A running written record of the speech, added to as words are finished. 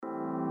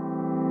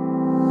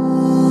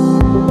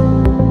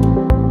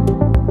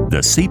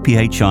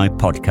CPHI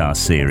podcast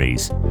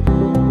series.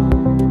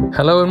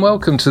 Hello and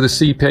welcome to the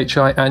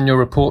CPHI Annual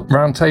Report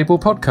Roundtable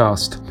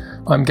podcast.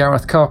 I'm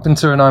Gareth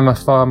Carpenter and I'm a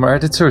pharma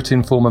editor at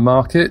Informa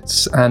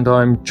Markets, and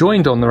I'm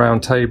joined on the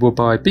roundtable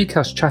by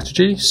Bikash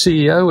Chatterjee,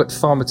 CEO at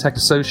Pharmatech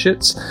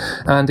Associates,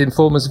 and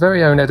Informa's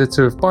very own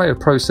editor of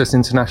Bioprocess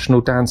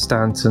International, Dan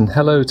Stanton.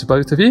 Hello to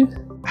both of you.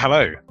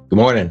 Hello. Good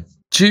morning.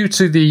 Due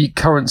to the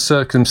current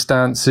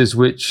circumstances,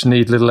 which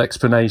need little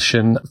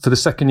explanation, for the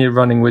second year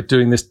running, we're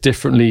doing this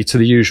differently to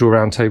the usual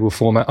roundtable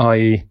format,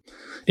 i.e.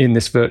 in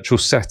this virtual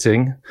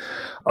setting.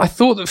 I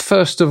thought that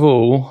first of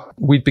all,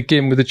 we'd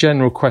begin with a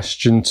general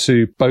question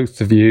to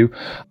both of you.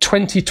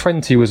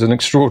 2020 was an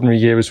extraordinary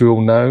year, as we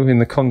all know, in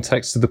the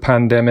context of the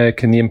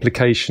pandemic and the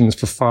implications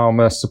for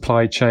pharma,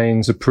 supply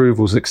chains,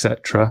 approvals,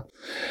 etc.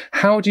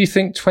 How do you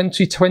think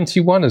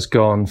 2021 has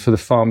gone for the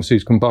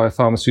pharmaceutical and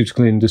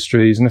biopharmaceutical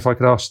industries? And if I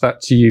could ask that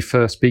to you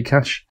first,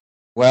 Bikash.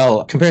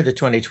 Well, compared to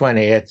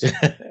 2020,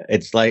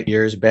 it's light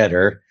years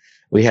better.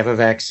 We have a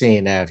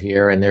vaccine out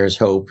here and there's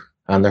hope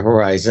on the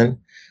horizon.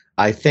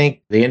 I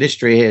think the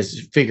industry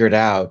has figured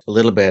out a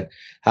little bit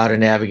how to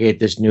navigate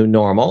this new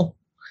normal.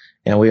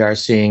 And we are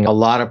seeing a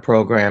lot of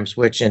programs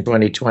which in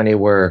 2020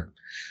 were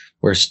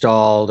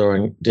stalled or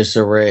in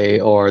disarray,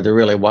 or there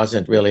really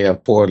wasn't really a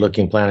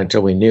forward-looking plan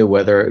until we knew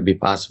whether it would be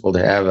possible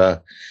to have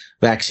a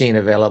vaccine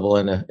available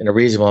in a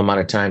reasonable amount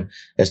of time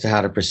as to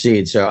how to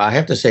proceed. So I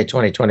have to say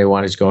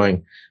 2021 is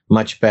going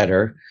much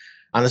better.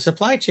 On the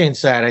supply chain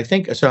side, I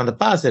think, so on the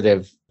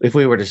positive, if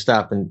we were to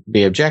stop and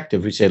be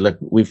objective, we'd say, look,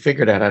 we've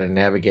figured out how to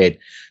navigate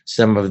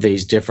some of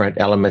these different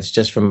elements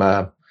just from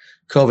a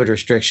COVID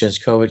restrictions,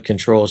 COVID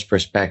controls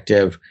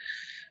perspective.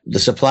 The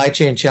supply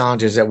chain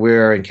challenges that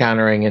we're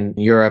encountering in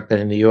Europe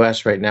and in the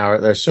US right now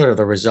are sort of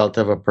the result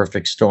of a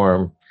perfect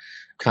storm.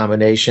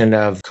 Combination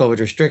of COVID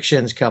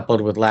restrictions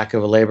coupled with lack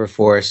of a labor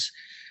force,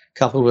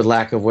 coupled with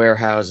lack of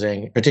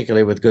warehousing,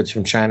 particularly with goods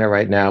from China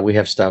right now. We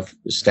have stuff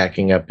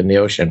stacking up in the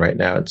ocean right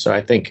now. And so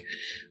I think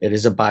it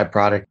is a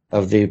byproduct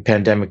of the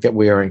pandemic that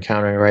we are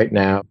encountering right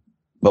now.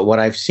 But what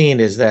I've seen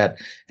is that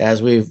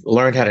as we've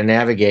learned how to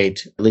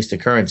navigate, at least the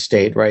current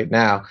state right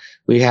now,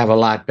 we have a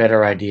lot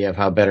better idea of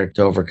how better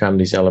to overcome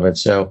these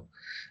elements. So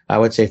I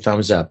would say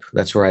thumbs up.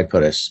 That's where I'd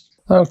put us.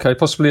 Okay,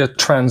 possibly a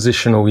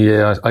transitional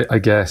year, I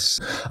guess.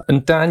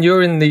 And Dan,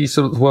 you're in the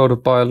sort of world of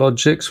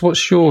biologics.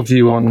 What's your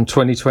view on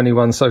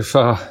 2021 so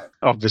far?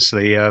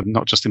 Obviously,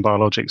 not just in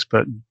biologics,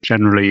 but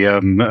generally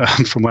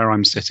from where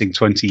I'm sitting,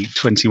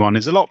 2021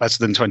 is a lot better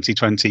than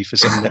 2020 for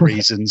some of the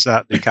reasons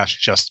that Bikash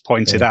just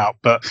pointed out.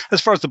 But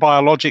as far as the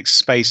biologics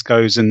space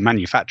goes and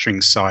manufacturing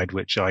side,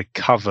 which I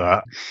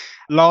cover,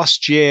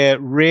 last year,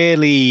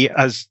 really,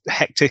 as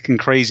hectic and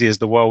crazy as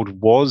the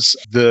world was,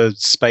 the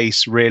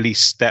space really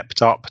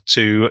stepped up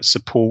to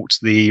support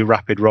the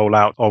rapid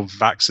rollout of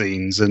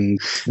vaccines. And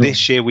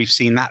this year, we've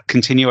seen that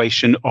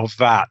continuation of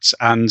that.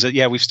 And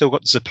we've still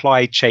got the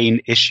supply chain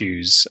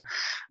issues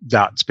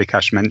that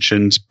Bikash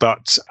mentioned,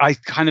 but I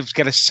kind of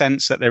get a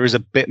sense that there is a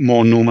bit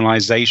more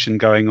normalization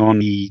going on.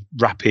 The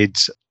rapid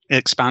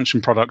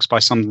expansion products by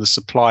some of the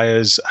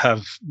suppliers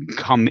have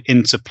come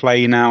into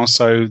play now.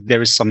 So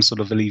there is some sort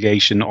of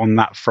alleviation on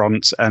that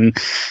front. And,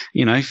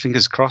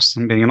 fingers crossed,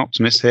 I'm being an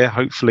optimist here.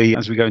 Hopefully,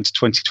 as we go into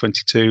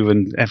 2022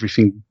 and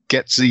everything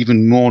gets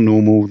even more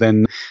normal,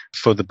 then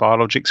for the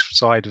biologics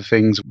side of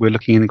things, we're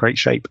looking in great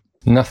shape.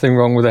 Nothing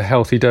wrong with a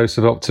healthy dose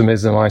of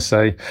optimism, I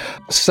say.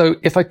 So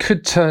if I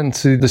could turn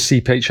to the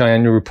CPHI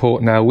annual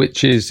report now,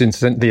 which is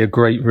incidentally a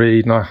great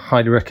read, and I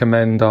highly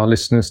recommend our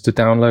listeners to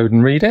download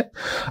and read it.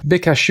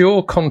 Bikash,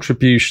 your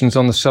contributions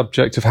on the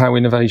subject of how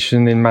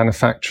innovation in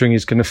manufacturing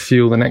is going to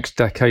fuel the next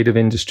decade of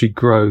industry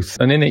growth.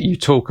 And in it, you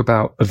talk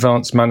about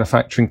advanced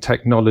manufacturing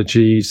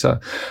technologies,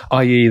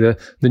 i.e. the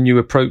new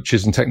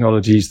approaches and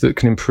technologies that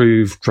can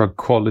improve drug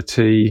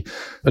quality,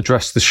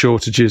 address the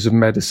shortages of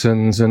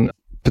medicines, and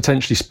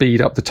potentially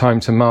speed up the time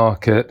to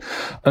market.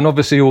 And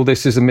obviously all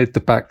this is amid the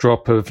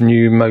backdrop of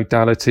new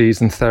modalities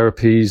and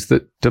therapies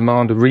that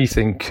demand a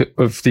rethink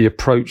of the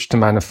approach to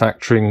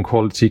manufacturing and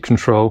quality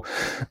control.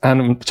 And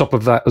on top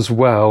of that as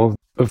well,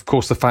 of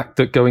course, the fact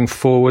that going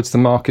forwards, the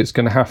market's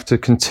going to have to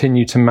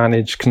continue to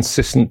manage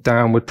consistent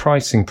downward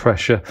pricing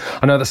pressure.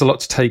 I know that's a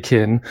lot to take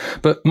in,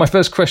 but my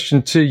first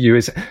question to you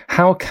is,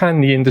 how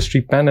can the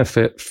industry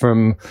benefit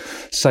from,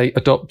 say,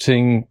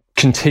 adopting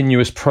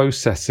continuous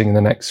processing in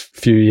the next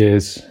few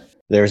years?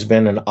 There's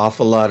been an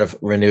awful lot of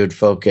renewed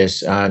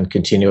focus on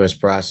continuous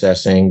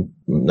processing,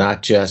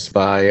 not just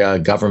by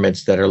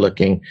governments that are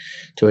looking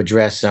to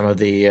address some of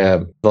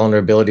the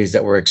vulnerabilities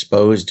that were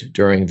exposed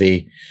during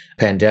the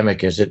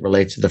pandemic as it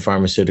relates to the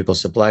pharmaceutical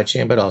supply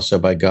chain, but also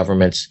by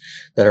governments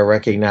that are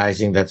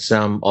recognizing that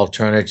some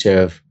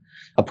alternative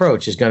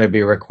approach is going to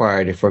be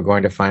required if we're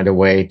going to find a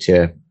way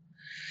to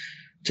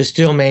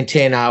still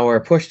maintain our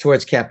push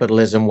towards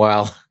capitalism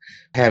while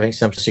having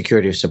some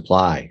security of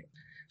supply.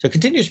 So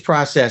continuous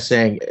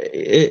processing,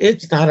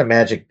 it's not a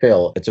magic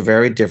pill. It's a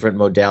very different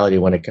modality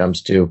when it comes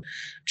to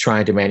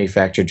trying to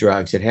manufacture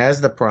drugs. It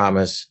has the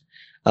promise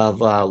of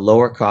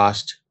lower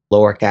cost,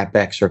 lower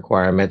CapEx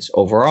requirements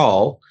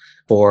overall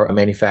for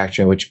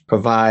manufacturing, which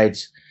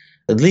provides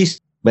at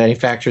least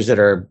manufacturers that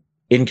are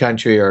in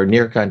country or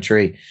near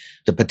country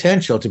the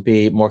potential to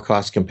be more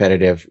cost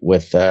competitive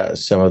with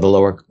some of the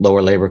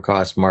lower labor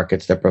cost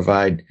markets that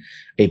provide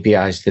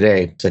APIs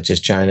today, such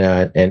as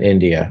China and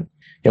India.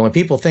 And when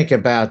people think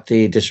about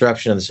the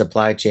disruption of the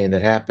supply chain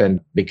that happened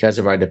because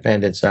of our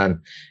dependence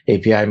on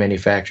API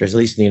manufacturers, at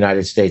least in the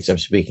United States, I'm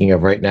speaking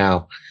of right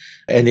now,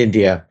 and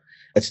India,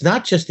 it's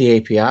not just the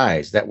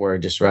APIs that were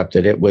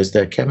disrupted. It was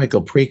the chemical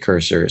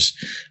precursors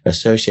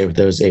associated with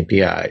those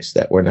APIs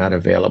that were not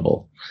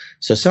available.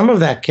 So some of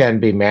that can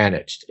be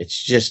managed.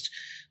 It's just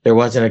there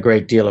wasn't a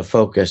great deal of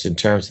focus in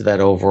terms of that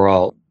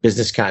overall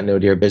business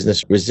continuity or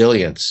business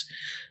resilience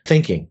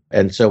thinking.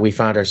 And so we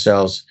found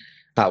ourselves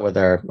caught with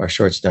our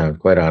shorts down,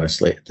 quite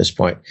honestly, at this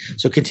point.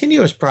 So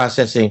continuous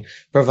processing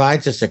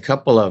provides us a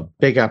couple of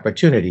big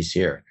opportunities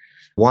here.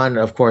 One,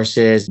 of course,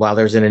 is while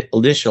there's an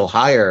initial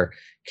higher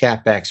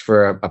CapEx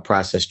for a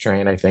process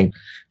train, I think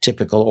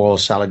typical oral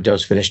solid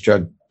dose finished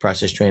drug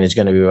process train is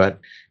going to be about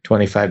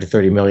 25 to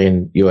 30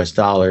 million US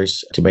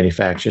dollars to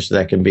manufacture. So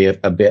that can be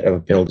a bit of a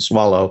pill to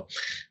swallow.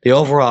 The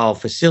overall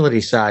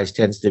facility size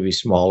tends to be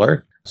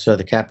smaller. So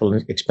the capital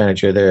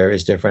expenditure there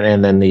is different.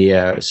 And then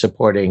the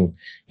supporting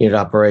unit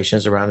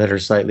operations around it are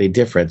slightly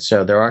different.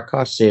 So there are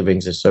cost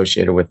savings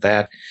associated with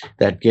that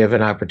give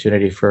an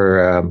opportunity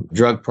for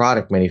drug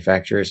product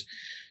manufacturers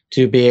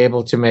to be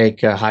able to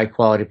make a high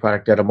quality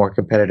product at a more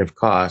competitive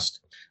cost.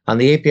 On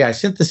the API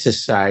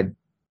synthesis side,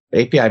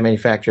 API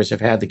manufacturers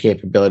have had the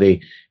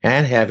capability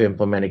and have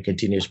implemented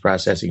continuous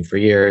processing for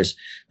years.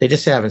 They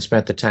just haven't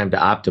spent the time to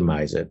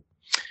optimize it.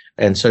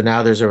 And so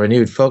now there's a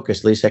renewed focus,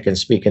 at least I can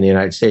speak in the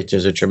United States,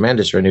 there's a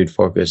tremendous renewed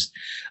focus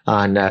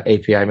on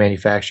API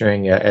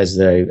manufacturing as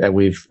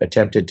we've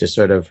attempted to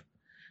sort of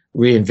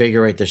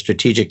reinvigorate the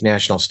strategic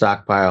national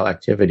stockpile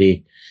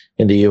activity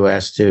in the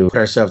U.S. to put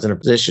ourselves in a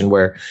position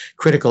where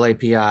critical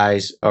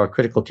APIs or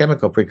critical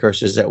chemical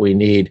precursors that we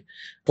need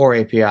for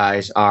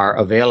APIs are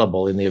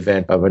available in the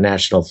event of a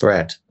national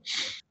threat.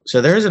 So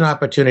there is an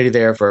opportunity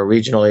there for a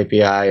regional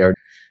API or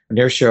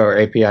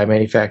nearshore API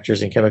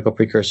manufacturers and chemical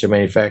precursor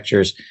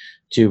manufacturers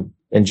to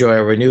enjoy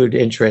a renewed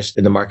interest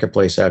in the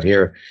marketplace out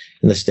here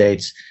in the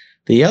States.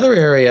 The other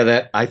area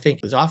that I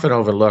think is often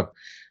overlooked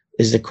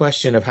is the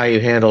question of how you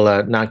handle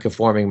a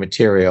non-conforming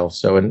material.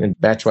 So in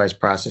batch-wise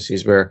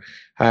processes, we're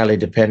highly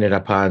dependent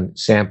upon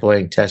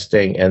sampling,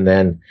 testing, and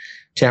then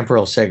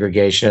temporal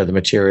segregation of the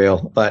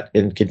material. But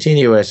in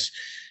continuous,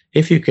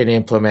 if you can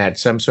implement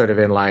some sort of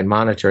inline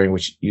monitoring,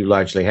 which you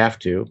largely have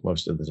to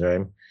most of the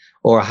time,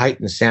 or a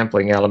heightened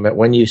sampling element,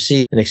 when you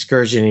see an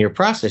excursion in your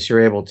process,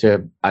 you're able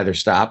to either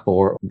stop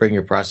or bring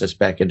your process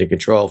back into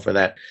control for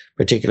that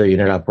particular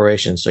unit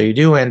operation. So you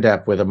do end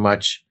up with a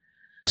much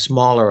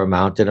smaller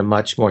amount and a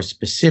much more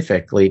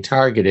specifically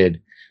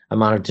targeted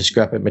amount of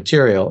discrepant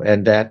material.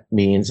 And that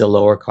means a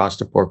lower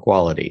cost of poor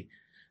quality.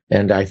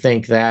 And I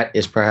think that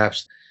is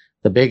perhaps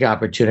the big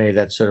opportunity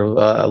that's sort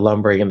of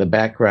lumbering in the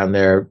background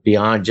there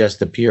beyond just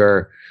the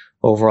pure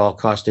overall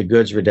cost of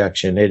goods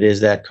reduction. It is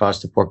that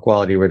cost of poor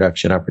quality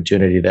reduction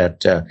opportunity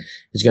that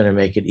is going to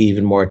make it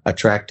even more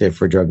attractive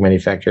for drug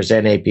manufacturers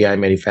and API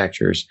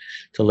manufacturers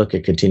to look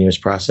at continuous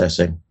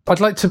processing.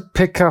 I'd like to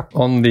pick up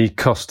on the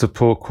cost of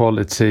poor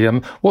quality.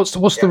 What's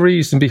the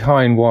reason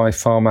behind why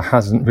pharma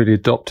hasn't really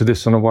adopted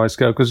this on a wide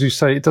scale? Because you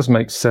say it does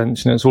make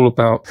sense. It's all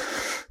about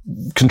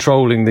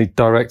controlling the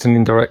direct and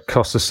indirect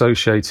costs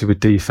associated with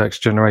defects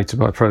generated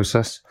by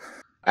process.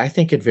 I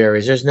think it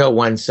varies. There's no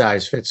one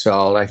size fits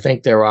all. I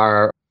think there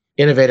are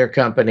innovator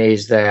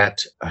companies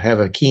that have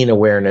a keen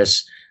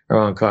awareness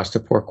around cost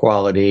of poor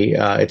quality.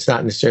 It's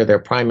not necessarily their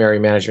primary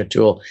management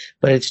tool,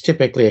 but it's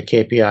typically a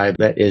KPI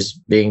that is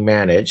being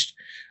managed.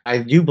 I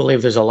do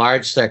believe there's a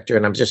large sector,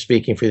 and I'm just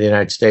speaking for the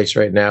United States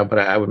right now, but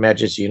I would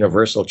imagine it's a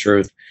universal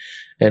truth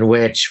in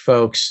which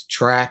folks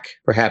track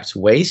perhaps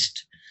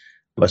waste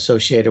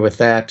associated with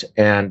that.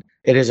 And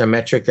it is a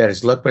metric that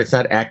is looked, but it's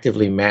not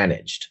actively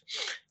managed.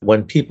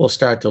 When people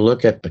start to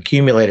look at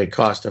accumulated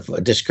cost of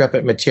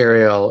discrepant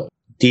material,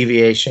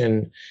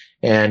 deviation,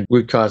 and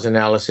root cause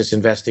analysis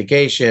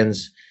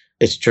investigations,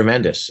 it's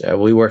tremendous.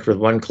 We worked with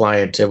one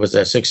client. It was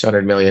a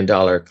 $600 million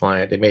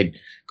client. They made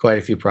quite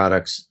a few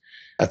products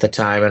at the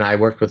time. And I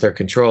worked with their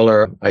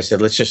controller. I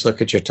said, let's just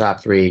look at your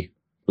top three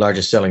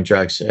largest selling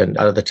drugs. And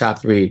out of the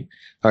top three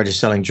largest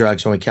selling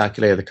drugs, when we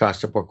calculated the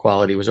cost of poor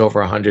quality, it was over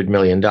 $100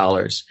 million.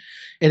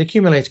 It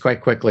accumulates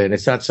quite quickly, and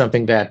it's not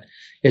something that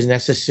is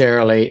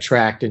necessarily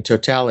tracked in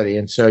totality.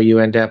 And so you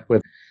end up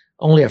with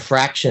only a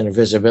fraction of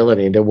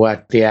visibility into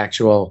what the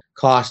actual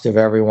cost of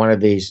every one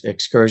of these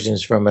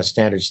excursions from a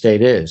standard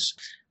state is.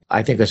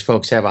 I think as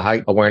folks have a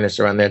high awareness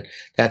around that,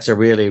 that's a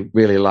really,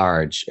 really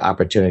large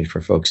opportunity for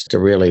folks to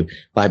really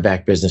buy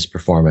back business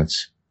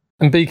performance.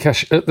 And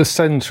Bikash, at the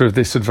centre of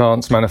this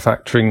advanced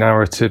manufacturing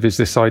narrative is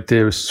this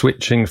idea of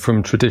switching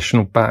from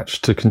traditional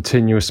batch to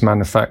continuous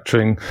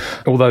manufacturing,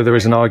 although there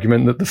is an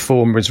argument that the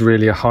former is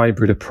really a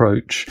hybrid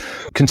approach.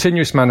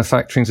 Continuous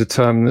manufacturing is a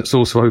term that's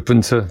also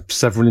open to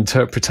several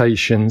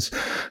interpretations.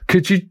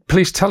 Could you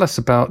please tell us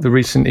about the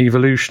recent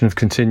evolution of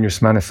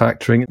continuous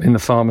manufacturing in the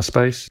pharma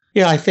space?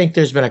 Yeah, I think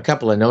there's been a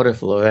couple of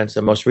notable events,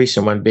 the most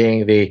recent one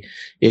being the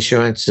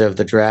issuance of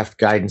the draft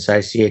guidance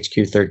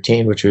ICHQ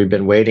 13, which we've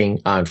been waiting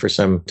on for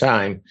some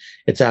time.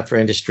 It's out for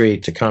industry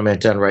to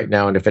comment on right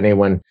now. And if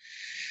anyone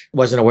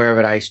wasn't aware of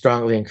it, I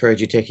strongly encourage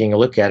you taking a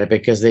look at it,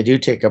 because they do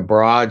take a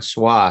broad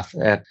swath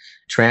at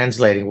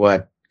translating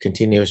what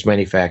continuous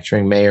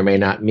manufacturing may or may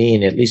not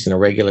mean, at least in a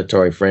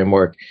regulatory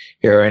framework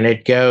here. And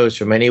it goes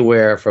from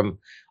anywhere from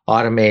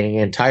automating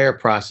an entire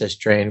process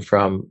train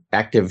from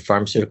active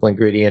pharmaceutical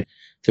ingredient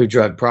through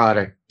drug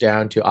product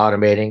down to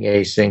automating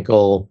a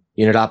single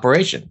unit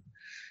operation.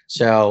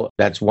 So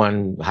that's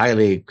one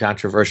highly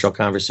controversial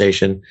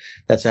conversation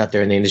that's out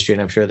there in the industry,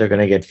 and I'm sure they're going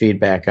to get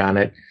feedback on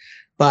it.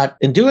 But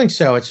in doing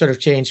so, it sort of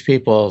changed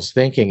people's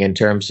thinking in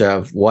terms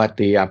of what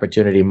the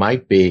opportunity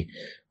might be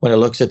when it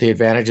looks at the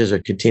advantages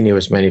of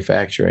continuous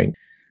manufacturing.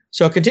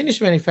 So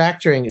continuous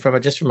manufacturing, from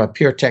a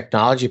pure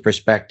technology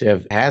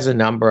perspective, has a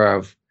number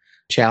of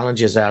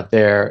challenges out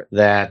there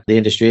that the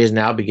industry is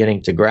now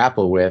beginning to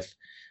grapple with.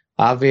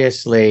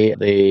 Obviously,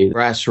 the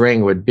brass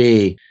ring would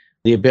be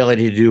the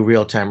ability to do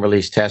real-time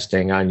release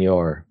testing on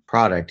your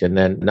product and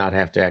then not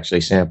have to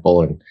actually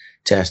sample and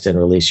test and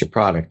release your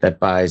product. That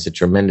buys a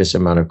tremendous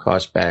amount of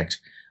cost back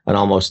on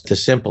almost the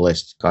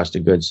simplest cost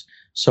of goods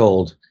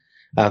sold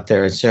out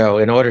there. And so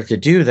in order to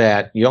do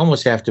that, you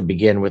almost have to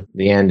begin with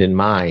the end in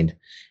mind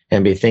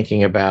and be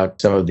thinking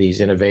about some of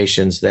these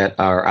innovations that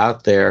are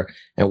out there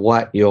and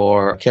what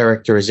your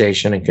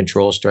characterization and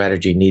control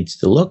strategy needs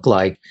to look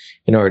like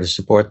in order to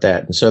support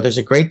that. And so there's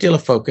a great deal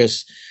of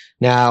focus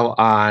now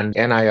on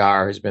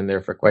NIR, has been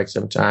there for quite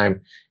some time.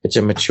 It's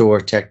a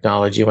mature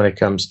technology when it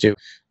comes to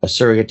a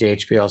surrogate to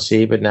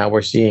HPLC, but now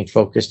we're seeing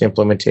focused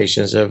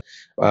implementations of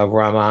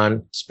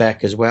Raman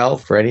spec as well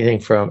for anything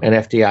from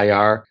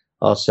NFDIR,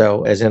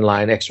 also as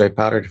inline X-ray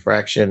powder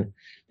diffraction.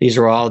 These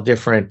are all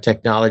different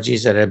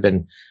technologies that have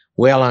been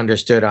well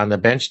understood on the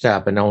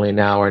benchtop and only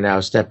now are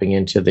now stepping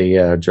into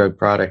the drug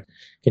product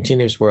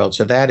continuous world.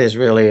 So that is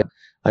really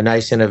a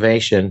nice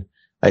innovation,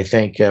 I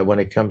think, when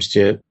it comes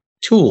to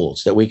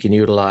tools that we can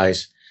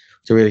utilize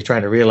to really try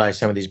to realize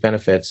some of these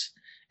benefits.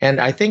 And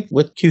I think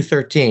with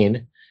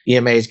Q13,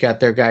 EMA's got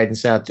their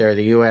guidance out there.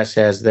 The US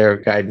has their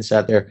guidance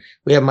out there.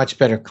 We have much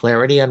better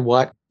clarity on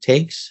what it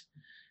takes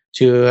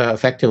to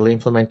effectively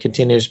implement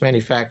continuous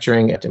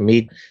manufacturing, to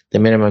meet the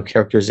minimum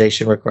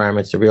characterization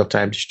requirements, the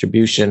real-time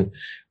distribution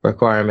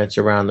requirements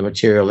around the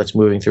material that's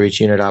moving through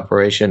each unit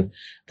operation,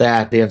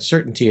 that the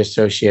uncertainty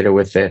associated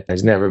with it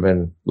has never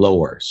been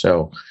lower.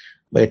 So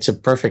it's a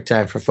perfect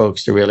time for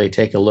folks to really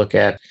take a look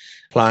at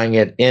applying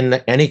it in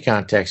any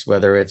context,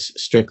 whether it's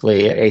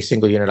strictly a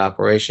single unit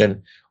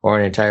operation or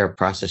an entire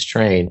process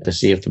train, to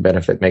see if the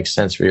benefit makes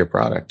sense for your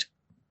product.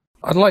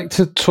 I'd like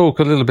to talk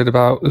a little bit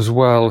about as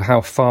well how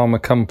pharma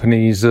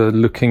companies are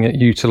looking at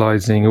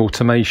utilizing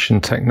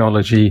automation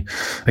technology,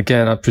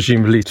 again,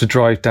 presumably to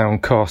drive down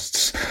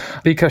costs.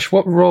 Bikash,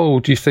 what role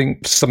do you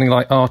think something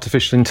like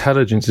artificial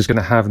intelligence is going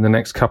to have in the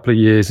next couple of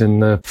years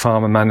in the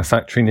pharma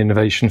manufacturing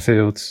innovation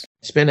fields?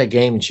 It's been a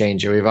game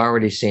changer. We've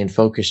already seen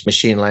focused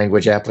machine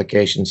language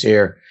applications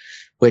here,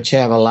 which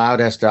have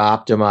allowed us to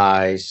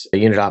optimize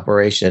unit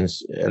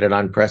operations at an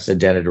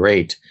unprecedented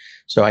rate.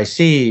 So I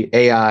see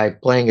AI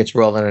playing its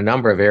role in a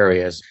number of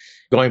areas.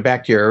 Going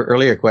back to your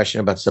earlier question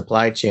about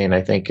supply chain,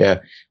 I think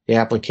the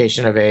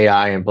application of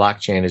AI and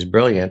blockchain is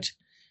brilliant.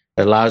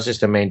 It allows us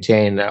to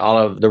maintain all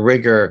of the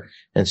rigor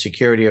and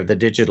security of the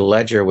digital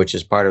ledger, which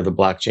is part of the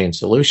blockchain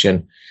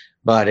solution,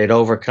 but it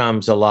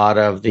overcomes a lot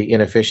of the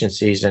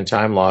inefficiencies and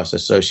time loss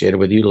associated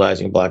with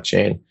utilizing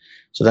blockchain.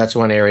 So that's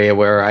one area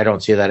where I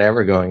don't see that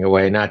ever going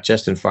away, not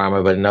just in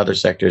pharma, but in other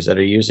sectors that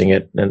are using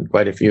it, and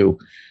quite a few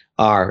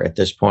are at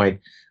this point.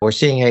 We're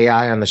seeing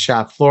AI on the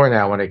shop floor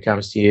now when it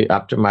comes to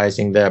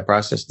optimizing the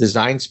process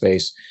design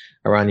space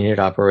around unit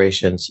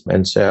operations.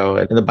 And so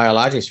in the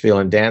biologics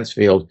field, in Dan's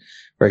field,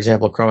 for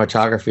example,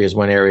 chromatography is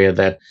one area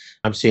that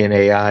I'm seeing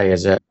AI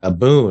as a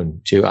boon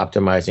to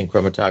optimizing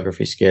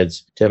chromatography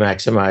skids to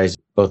maximize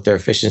both their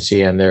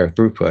efficiency and their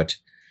throughput.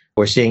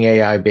 We're seeing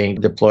AI being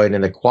deployed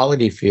in the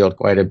quality field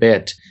quite a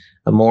bit.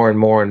 More and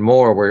more and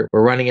more, we're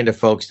running into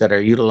folks that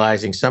are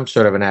utilizing some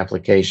sort of an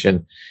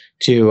application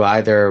to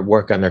either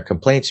work on their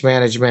complaints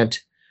management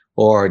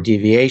or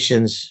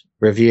deviations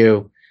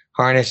review,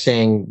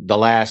 harnessing the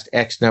last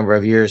X number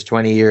of years,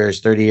 20 years,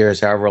 30 years,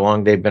 however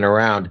long they've been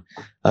around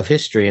of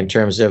history in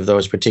terms of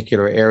those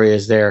particular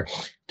areas there,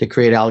 to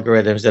create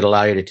algorithms that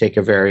allow you to take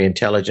a very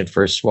intelligent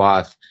first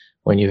swath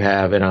when you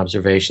have an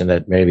observation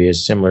that maybe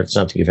is similar to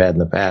something you've had in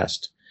the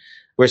past.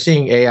 We're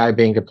seeing AI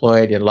being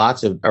deployed in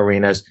lots of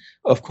arenas.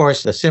 Of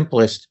course, the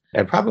simplest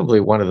and probably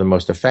one of the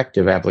most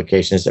effective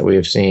applications that we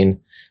have seen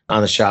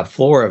on the shop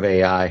floor of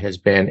AI has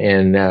been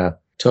in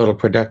total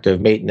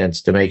productive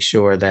maintenance to make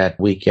sure that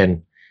we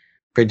can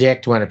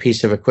predict when a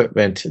piece of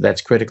equipment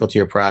that's critical to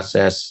your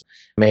process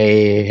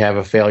may have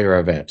a failure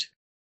event.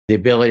 The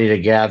ability to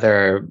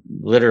gather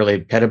literally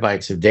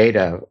petabytes of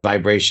data,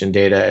 vibration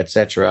data, et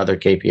cetera, other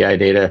KPI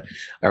data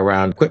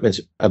around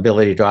equipment's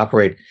ability to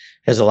operate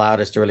has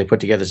allowed us to really put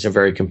together some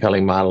very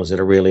compelling models that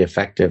are really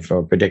effective from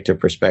a predictive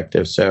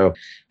perspective. So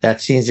that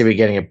seems to be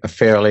getting a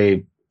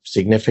fairly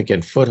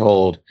significant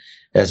foothold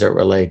as it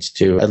relates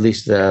to at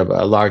least the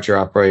larger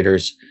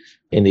operators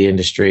in the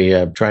industry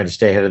trying to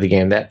stay ahead of the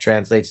game. That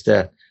translates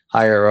to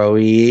higher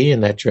OEE,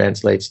 and that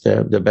translates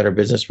to the better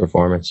business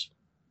performance.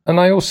 And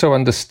I also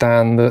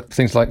understand that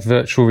things like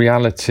virtual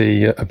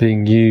reality are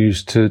being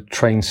used to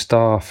train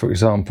staff, for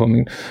example. I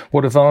mean,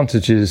 what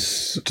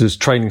advantages does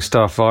training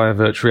staff via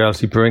virtual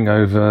reality bring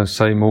over,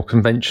 say, more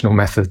conventional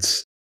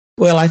methods?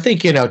 Well, I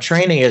think,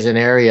 training is an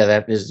area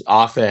that is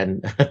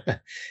often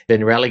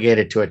been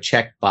relegated to a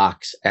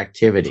checkbox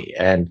activity.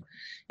 And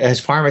as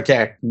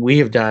Pharmatech, we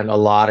have done a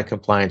lot of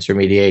compliance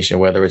remediation,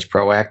 whether it's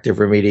proactive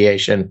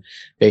remediation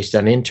based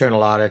on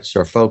internal audits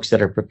or folks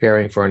that are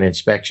preparing for an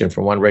inspection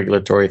from one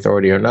regulatory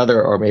authority or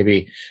another, or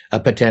maybe a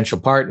potential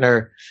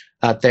partner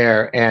out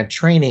there. And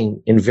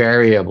training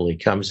invariably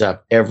comes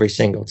up every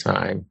single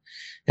time.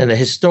 And the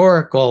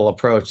historical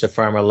approach that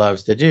pharma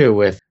loves to do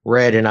with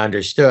read and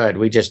understood,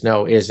 we just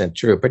know isn't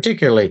true,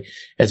 particularly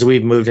as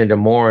we've moved into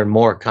more and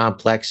more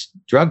complex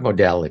drug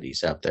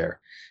modalities out there.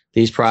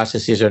 These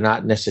processes are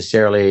not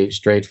necessarily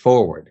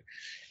straightforward.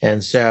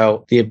 And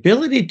so the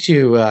ability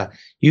to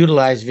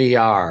utilize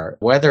VR,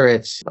 whether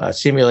it's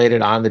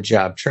simulated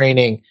on-the-job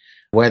training,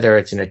 whether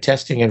it's in a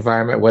testing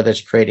environment, whether it's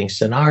creating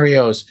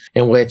scenarios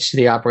in which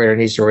the operator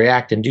needs to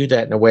react and do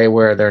that in a way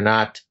where they're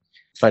not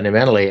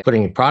fundamentally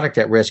putting the product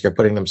at risk or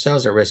putting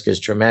themselves at risk, is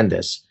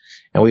tremendous.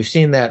 And we've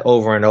seen that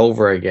over and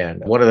over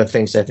again. One of the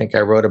things I think I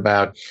wrote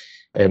about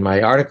in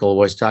my article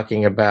was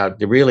talking about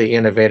the really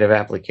innovative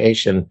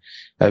application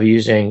of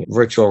using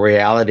virtual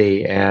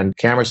reality and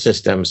camera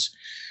systems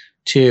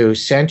to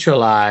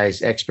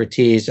centralize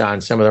expertise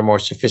on some of their more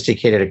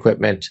sophisticated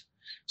equipment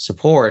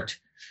support.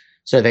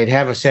 So they'd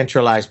have a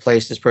centralized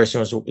place. This person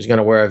was going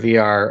to wear a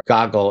VR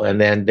goggle, and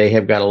then they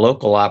have got a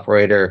local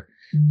operator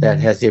that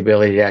has the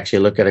ability to actually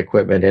look at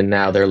equipment, and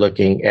now they're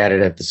looking at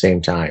it at the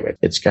same time.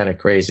 It's kind of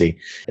crazy.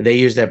 They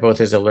use that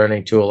both as a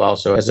learning tool,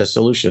 also as a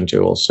solution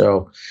tool.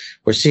 So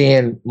we're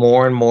seeing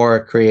more and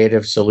more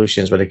creative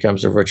solutions when it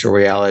comes to virtual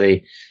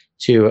reality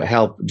to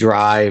help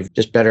drive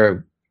just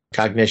better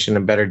cognition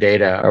and better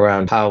data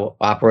around how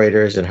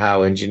operators and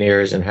how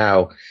engineers and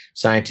how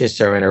scientists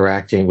are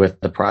interacting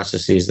with the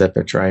processes that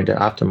they're trying to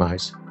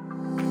optimize.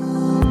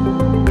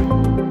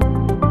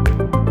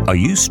 Are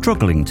you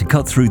struggling to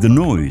cut through the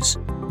noise?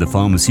 The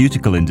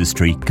pharmaceutical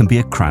industry can be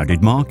a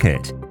crowded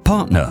market.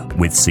 Partner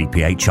with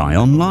CPHI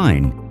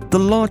Online, the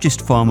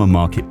largest pharma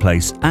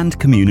marketplace and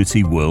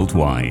community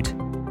worldwide.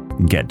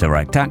 Get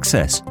direct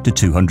access to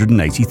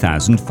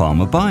 280,000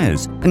 pharma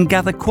buyers and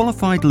gather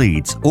qualified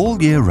leads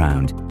all year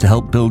round to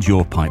help build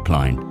your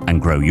pipeline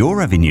and grow your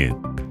revenue.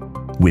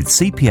 With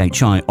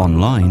CPHI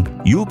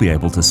Online, you'll be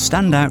able to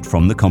stand out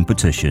from the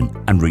competition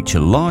and reach a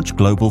large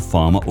global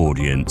pharma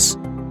audience.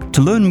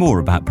 To learn more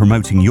about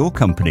promoting your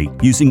company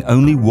using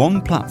only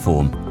one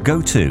platform,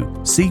 go to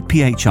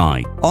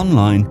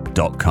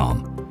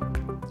cphionline.com.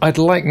 I'd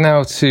like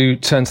now to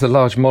turn to the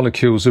large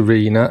molecules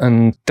arena,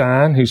 and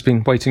Dan, who's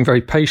been waiting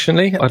very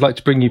patiently, I'd like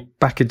to bring you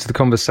back into the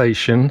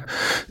conversation.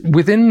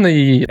 Within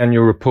the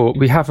annual report,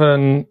 we have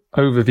an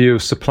overview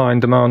of supply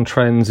and demand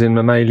trends in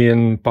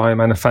mammalian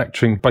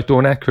biomanufacturing by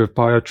Dawn Ecker of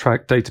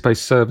BioTrack Database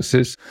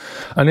Services.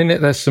 And in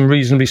it, there's some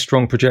reasonably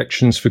strong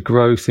projections for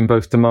growth in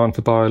both demand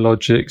for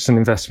biologics and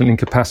investment in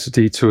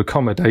capacity to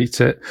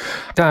accommodate it.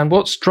 Dan,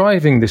 what's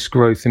driving this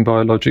growth in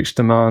biologics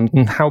demand,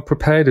 and how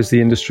prepared is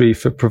the industry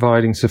for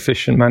providing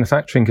sufficient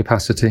manufacturing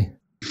capacity?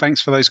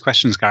 Thanks for those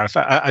questions, Gareth.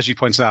 As you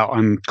pointed out,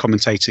 I'm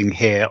commentating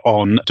here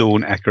on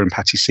Dawn Ecker and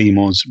Patty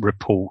Seymour's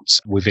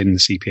reports within the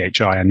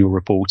CPHI annual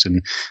report,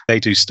 and they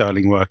do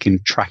sterling work in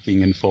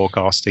tracking and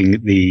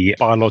forecasting the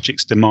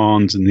biologics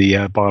demand and the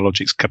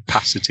biologics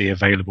capacity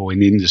available in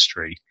the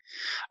industry.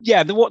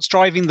 Yeah, what's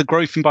driving the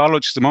growth in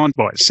biologics demand?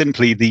 Well, it's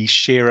simply the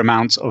sheer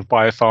amount of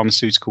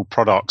biopharmaceutical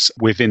products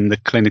within the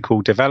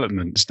clinical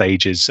development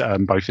stages,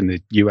 both in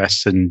the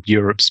US and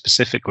Europe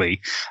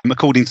specifically.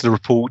 According to the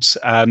report,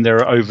 there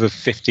are over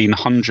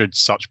 1,500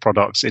 such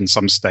products in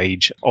some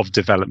stage of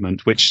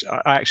development, which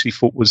I actually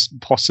thought was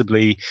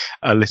possibly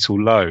a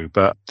little low.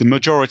 But the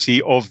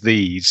majority of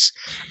these,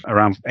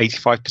 around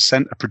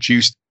 85%, are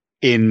produced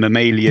in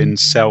mammalian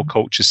cell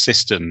culture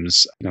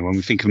systems. When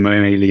we think of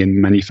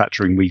mammalian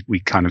manufacturing, we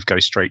kind of go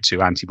straight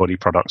to antibody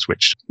products,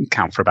 which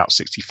count for about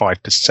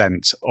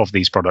 65% of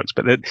these products.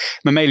 But the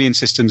mammalian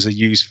systems are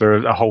used for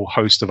a whole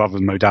host of other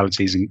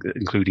modalities,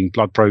 including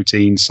blood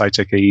proteins,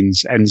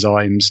 cytokines,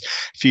 enzymes,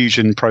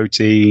 fusion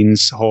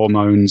proteins,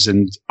 hormones,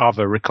 and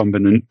other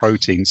recombinant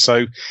proteins.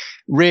 So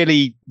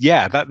really,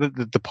 yeah,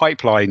 the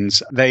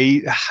pipelines,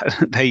 they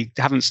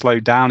haven't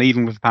slowed down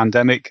even with the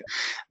pandemic.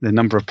 The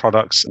number of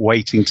products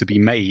waiting to be be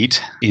made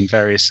in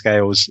various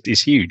scales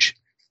is huge.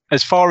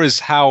 As far as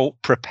how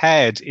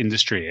prepared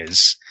industry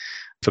is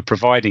for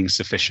providing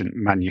sufficient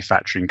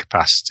manufacturing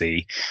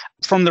capacity,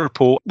 from the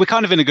report, we're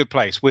kind of in a good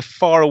place. We're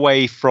far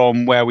away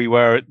from where we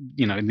were,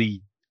 in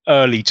the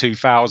early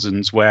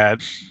 2000s, where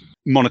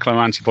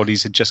monoclonal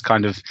antibodies had just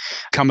kind of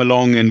come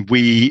along and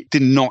we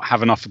did not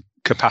have enough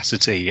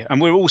capacity.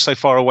 And we're also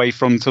far away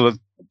from sort of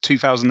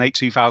 2008,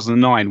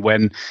 2009,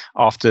 when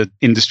after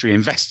industry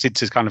invested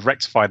to kind of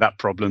rectify that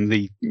problem,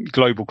 the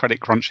global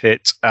credit crunch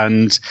hit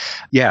and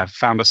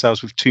found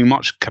ourselves with too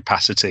much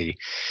capacity.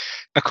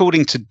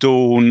 According to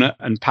Dawn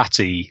and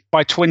Patty,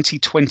 by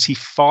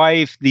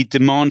 2025, the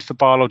demand for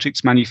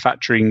biologics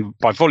manufacturing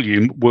by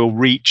volume will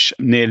reach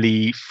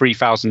nearly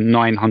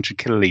 3,900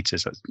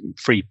 kilolitres, that's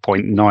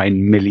 3.9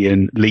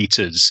 million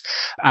litres.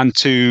 And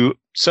to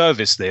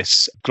service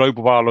this,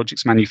 global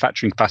biologics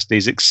manufacturing capacity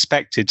is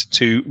expected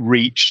to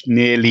reach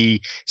nearly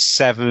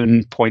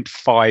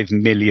 7.5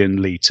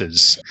 million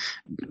litres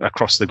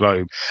across the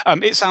globe.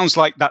 It sounds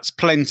like that's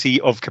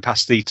plenty of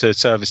capacity to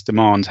service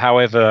demand.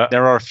 However,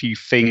 there are a few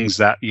things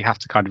that you have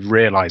to kind of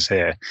realise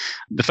here.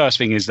 The first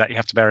thing is that you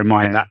have to bear in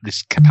mind that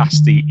this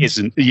capacity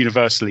isn't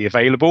universally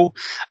available.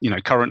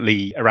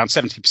 Currently around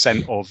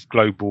 70% of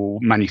global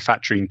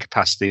manufacturing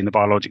capacity in the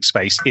biologic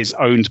space is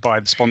owned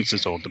by the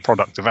sponsors or the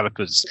product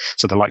developers.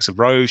 So the likes of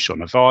Roche or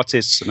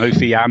Novartis,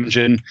 Sanofi,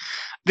 Amgen.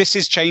 This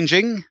is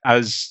changing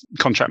as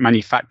contract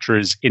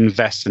manufacturers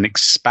invest and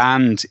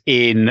expand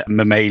in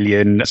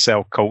mammalian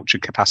cell culture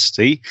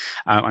capacity.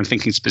 I'm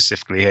thinking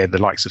specifically here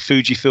the likes of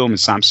Fujifilm and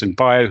Samsung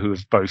Bio, who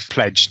have both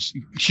pledged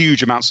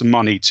huge amounts of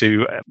money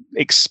to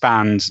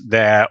expand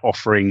their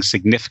offering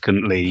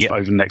significantly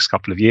over the next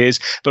couple of years,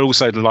 but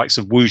also the likes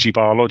of WuXi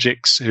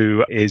Biologics,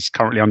 who is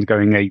currently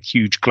undergoing a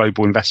huge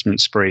global investment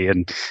spree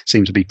and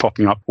seems to be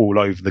popping up all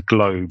over the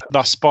globe.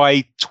 Thus,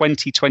 by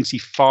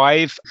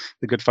 2025,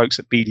 the good folks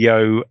at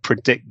BDO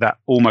predict that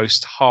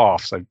almost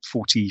half, so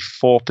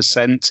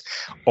 44%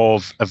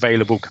 of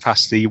available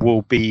capacity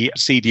will be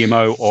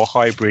CDMO or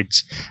hybrid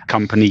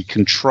company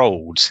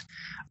controlled.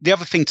 The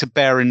other thing to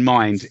bear in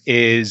mind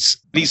is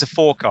these are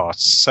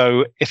forecasts.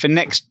 So if a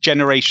next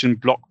generation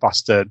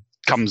blockbuster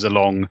comes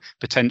along,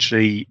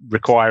 potentially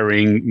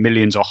requiring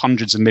millions or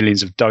hundreds of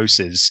millions of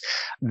doses,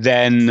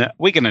 then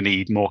we're going to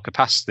need more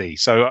capacity.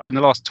 So in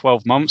the last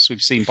 12 months,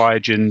 we've seen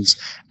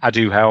Biogen's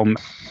Aduhelm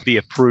be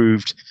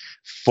approved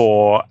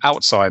for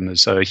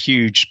Alzheimer's, so a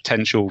huge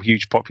potential,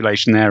 huge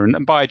population there. And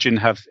Biogen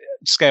have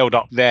scaled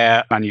up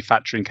their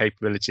manufacturing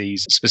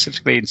capabilities,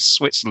 specifically in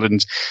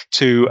Switzerland,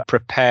 to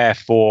prepare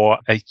for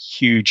a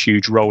huge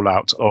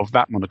rollout of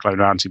that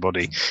monoclonal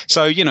antibody.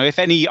 So, if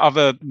any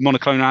other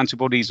monoclonal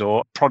antibodies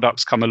or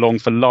products come along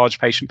for large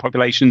patient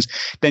populations,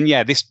 then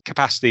this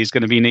capacity is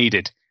going to be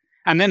needed.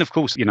 And then, of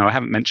course, I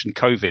haven't mentioned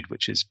COVID,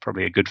 which is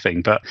probably a good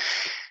thing, but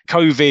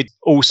COVID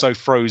also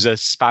throws a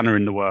spanner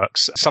in the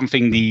works.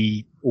 Something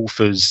the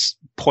authors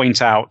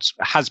point out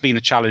has been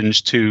a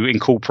challenge to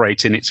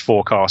incorporate in its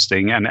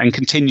forecasting and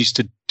continues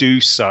to do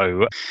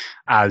so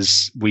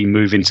as we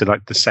move into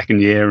the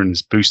second year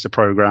and booster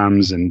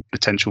programs and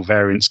potential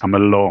variants come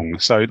along.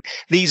 So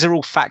these are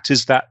all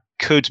factors that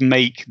could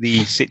make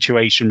the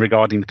situation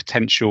regarding the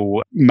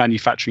potential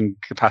manufacturing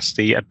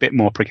capacity a bit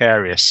more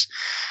precarious.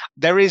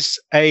 There is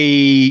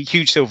a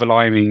huge silver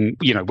lining,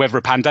 whether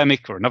a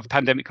pandemic or another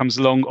pandemic comes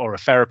along or a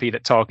therapy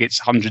that targets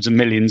hundreds of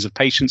millions of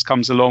patients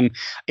comes along.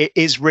 It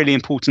is really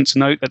important to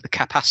note that the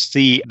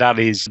capacity that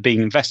is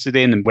being invested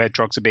in and where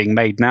drugs are being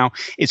made now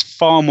is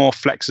far more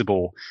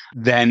flexible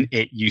than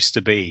it used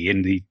to be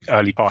in the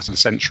early part of the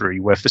century,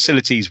 where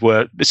facilities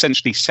were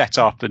essentially set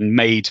up and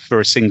made for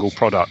a single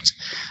product.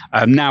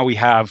 Now we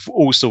have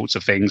all sorts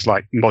of things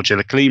like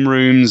modular clean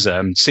rooms,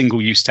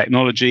 single-use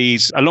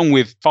technologies, along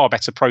with far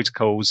better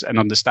protocols and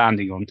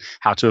understanding on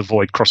how to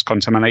avoid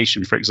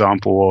cross-contamination, for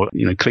example, or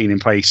clean in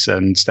place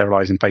and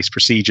sterilize in place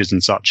procedures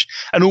and such.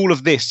 And all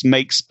of this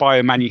makes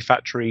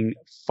biomanufacturing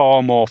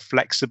far more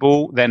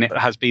flexible than it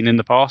has been in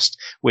the past,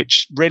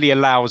 which really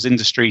allows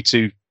industry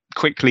to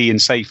quickly and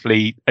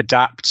safely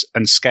adapt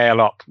and scale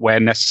up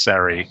where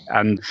necessary.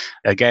 And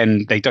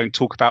again, they don't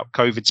talk about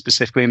COVID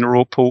specifically in the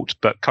report,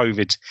 but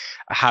COVID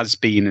has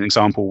been an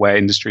example where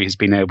industry has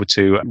been able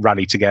to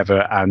rally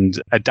together and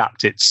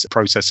adapt its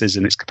processes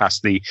and its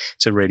capacity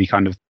to really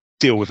kind of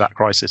deal with that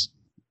crisis.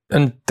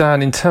 And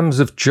Dan, in terms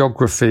of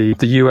geography,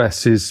 the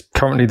US is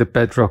currently the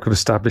bedrock of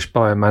established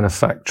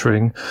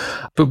biomanufacturing.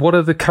 But what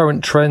are the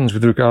current trends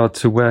with regard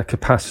to where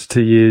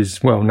capacity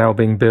is, now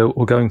being built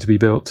or going to be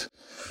built?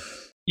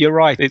 You're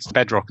right. It's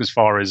bedrock as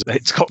far as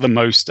it's got the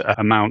most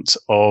amount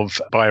of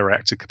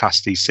bioreactor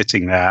capacity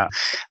sitting there.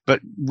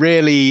 But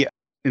really,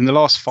 in the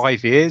last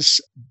 5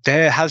 years,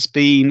 there has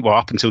been,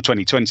 up until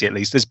 2020 at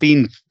least, there's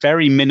been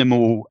very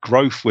minimal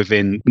growth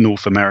within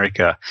North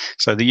America.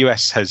 So the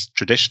US has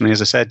traditionally,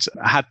 as I said,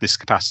 had this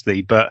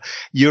capacity, but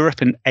Europe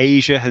and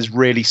Asia has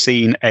really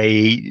seen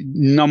a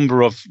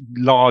number of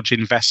large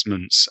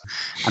investments.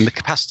 And the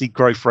capacity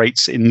growth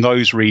rates in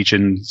those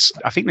regions,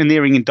 I think they're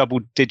nearing in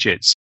double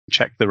digits.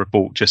 check the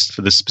report just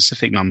for the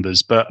specific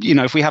numbers. But,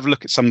 if we have a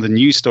look at some of the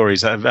news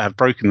stories that have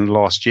broken in the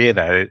last year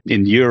there,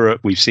 in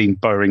Europe, we've seen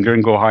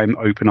Boehringer Ingelheim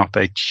open up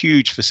a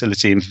huge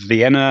facility in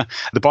Vienna,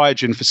 the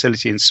Biogen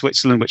facility in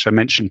Switzerland, which I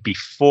mentioned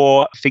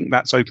before. I think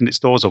that's opened its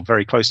doors or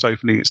very close to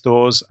opening its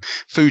doors.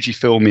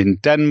 Fujifilm in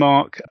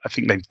Denmark, I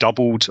think they've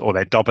doubled or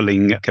they're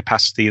doubling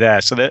capacity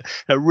there. So there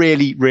are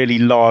really, really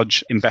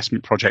large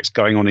investment projects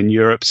going on in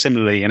Europe.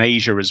 Similarly, in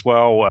Asia as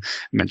well. I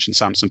mentioned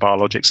Samsung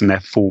Biologics and their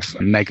fourth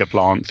mega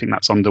plant. I think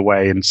that's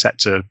underway and set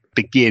to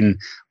begin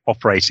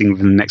operating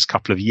within the next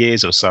couple of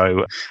years or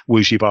so.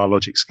 Wuxi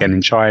Biologics again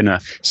in China.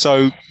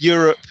 So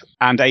Europe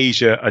and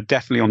Asia are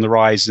definitely on the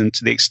rise, and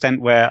to the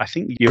extent where I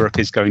think Europe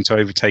is going to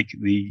overtake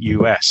the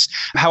US.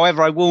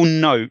 However, I will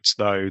note,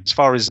 though, as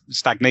far as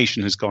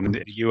stagnation has gone in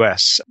the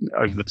US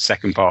over the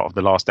second part of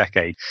the last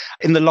decade,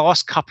 in the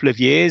last couple of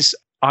years,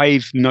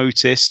 I've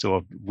noticed,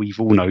 or we've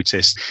all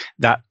noticed,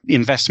 that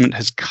investment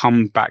has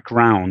come back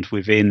round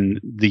within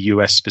the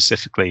US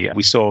specifically.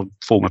 We saw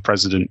former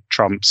President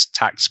Trump's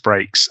tax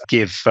breaks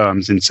give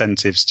firms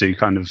incentives to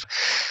kind of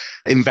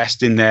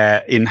invest in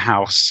their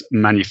in-house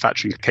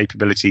manufacturing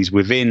capabilities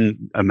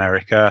within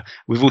America.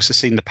 We've also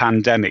seen the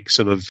pandemic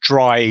sort of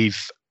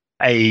drive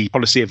a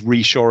policy of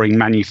reshoring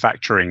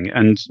manufacturing.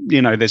 And,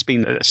 there's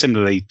been,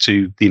 similarly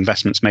to the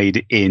investments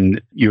made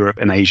in Europe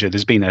and Asia,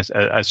 there's been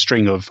a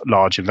string of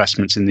large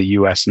investments in the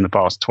US in the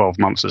past 12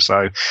 months or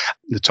so. At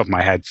the top of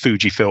my head,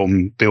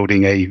 Fujifilm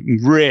building a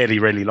really,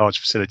 really large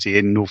facility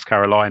in North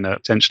Carolina,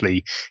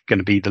 potentially going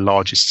to be the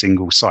largest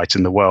single site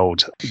in the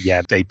world.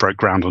 Yeah, they broke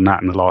ground on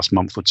that in the last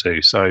month or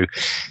two. So,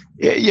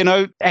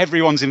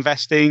 everyone's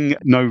investing.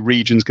 No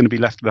region's going to be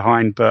left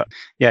behind. But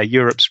yeah,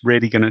 Europe's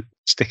really going to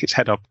stick its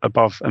head up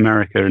above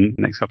America in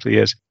the next couple of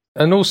years.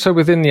 And also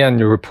within the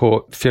annual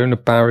report, Fiona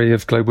Barry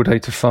of Global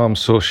Data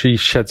PharmSource, she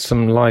shed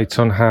some light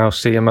on how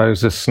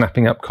CMOs are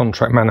snapping up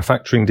contract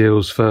manufacturing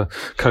deals for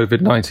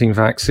COVID-19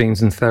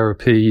 vaccines and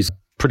therapies.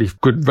 Pretty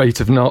good rate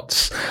of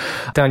knots.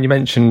 Dan, you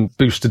mentioned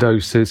booster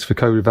doses for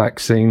COVID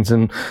vaccines,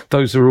 and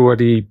those are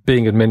already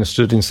being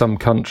administered in some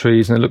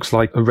countries, and it looks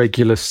like a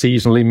regular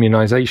seasonal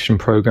immunization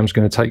program is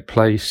going to take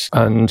place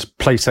and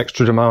place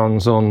extra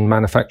demands on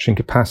manufacturing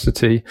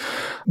capacity.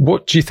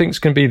 What do you think is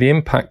going to be the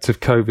impact of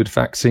COVID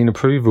vaccine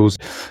approvals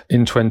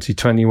in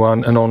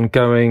 2021 and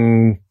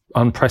ongoing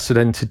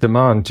unprecedented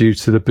demand due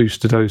to the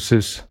booster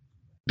doses?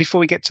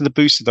 Before we get to the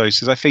booster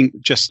doses, I think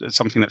just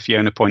something that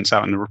Fiona points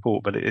out in the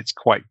report, but it's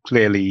quite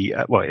clearly,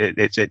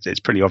 it's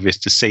pretty obvious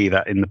to see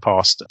that in the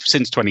past,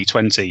 since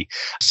 2020,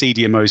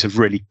 CDMOs have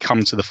really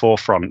come to the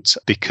forefront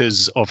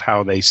because of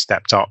how they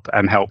stepped up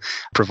and helped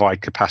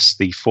provide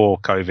capacity for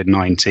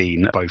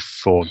COVID-19, both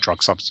for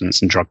drug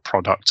substance and drug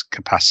product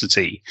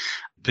capacity,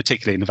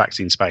 particularly in the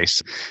vaccine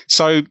space.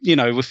 So,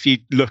 if you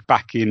look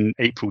back in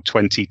April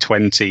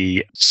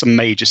 2020, some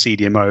major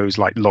CDMOs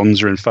like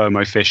Lonza and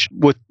Thermo Fisher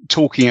were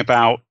talking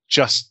about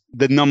just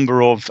the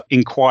number of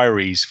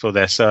inquiries for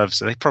their services.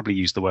 They probably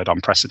used the word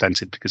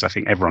unprecedented because I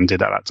think everyone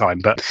did at that time,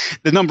 but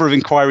the number of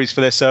inquiries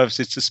for their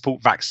services to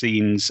support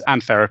vaccines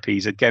and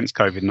therapies against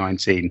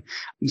COVID-19.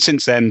 And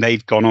since then,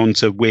 they've gone on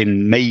to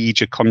win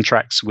major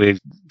contracts with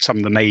some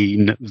of the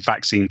main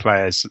vaccine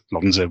players,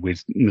 Lonza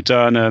with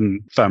Moderna,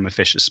 Thermo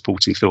Fisher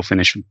supporting fill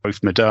finish with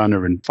both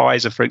Moderna and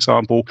Pfizer, for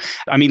example.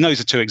 I mean,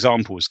 those are two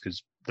examples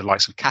because the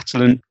likes of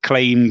Catalent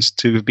claims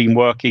to have been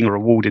working or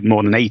awarded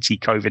more than 80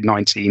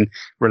 COVID-19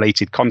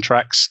 related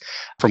contracts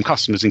from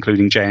customers,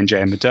 including J&J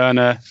and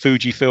Moderna.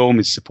 Fujifilm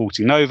is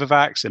supporting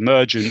Novavax.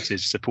 Emergent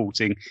is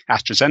supporting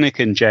AstraZeneca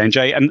and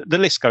J&J. And the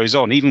list goes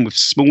on, even with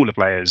smaller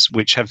players,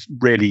 which have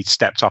really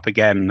stepped up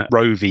again.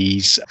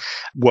 Rovi's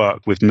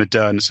work with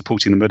Moderna,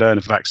 supporting the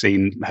Moderna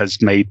vaccine, has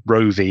made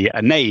Rovi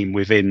a name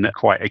within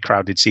quite a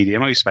crowded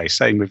CDMO space.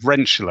 Same with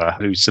Rentschler,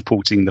 who's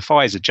supporting the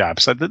Pfizer jab.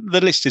 So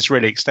the list is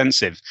really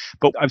extensive.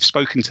 But I've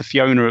spoken to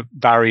Fiona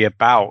Barry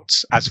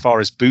about, as far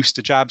as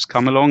booster jabs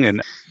come along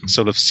and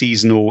sort of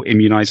seasonal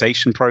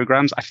immunization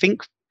programs, I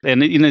think,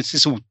 and this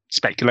is all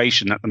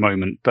speculation at the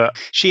moment,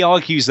 but she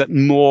argues that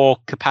more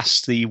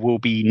capacity will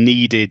be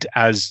needed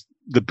as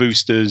the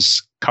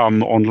boosters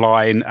come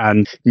online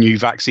and new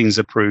vaccines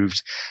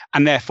approved.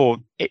 And therefore,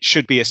 it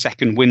should be a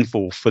second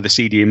windfall for the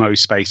CDMO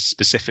space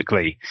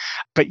specifically.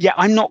 But yeah,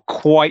 I'm not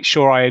quite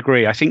sure I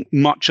agree. I think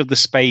much of the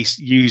space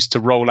used to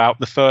roll out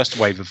the first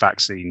wave of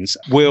vaccines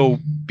will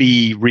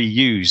be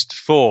reused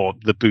for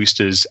the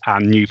boosters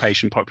and new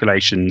patient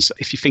populations.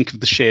 If you think of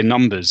the sheer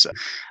numbers,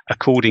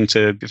 according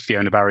to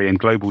Fiona Barry and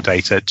Global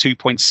Data,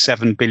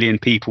 2.7 billion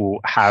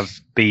people have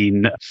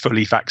been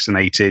fully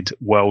vaccinated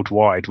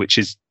worldwide, which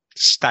is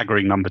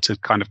staggering number to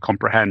kind of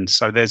comprehend.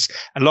 So there's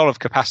a lot of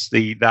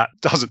capacity that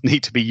doesn't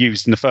need to be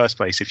used in the first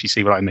place, if you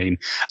see what I mean.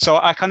 So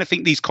I kind of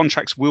think these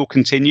contracts will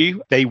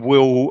continue. They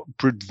will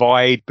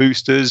provide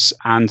boosters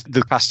and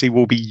the capacity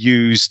will be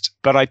used,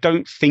 but I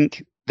don't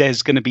think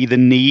there's going to be the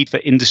need for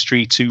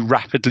industry to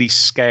rapidly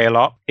scale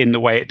up in the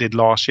way it did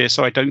last year.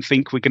 So I don't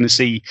think we're going to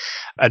see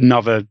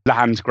another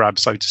land grab,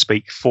 so to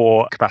speak,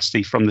 for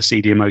capacity from the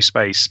CDMO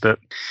space. But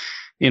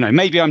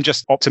maybe I'm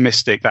just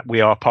optimistic that we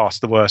are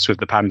past the worst with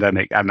the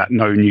pandemic and that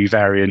no new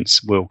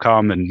variants will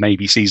come, and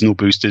maybe seasonal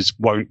boosters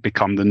won't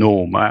become the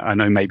norm. I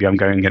know maybe I'm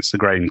going against the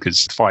grain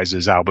because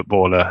Pfizer's Albert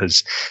Bourla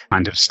has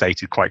kind of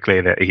stated quite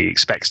clearly that he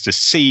expects to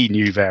see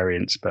new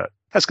variants, but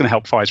that's going to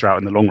help Pfizer out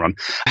in the long run.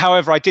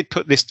 However, I did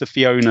put this to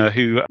Fiona,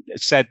 who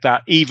said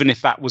that even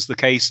if that was the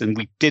case and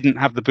we didn't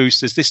have the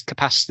boosters, this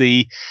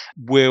capacity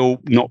will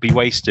not be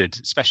wasted,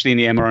 especially in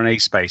the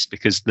mRNA space,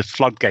 because the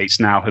floodgates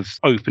now have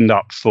opened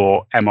up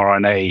for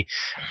mRNA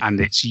and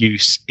its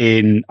use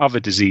in other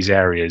disease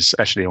areas,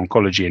 especially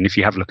oncology. And if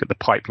you have a look at the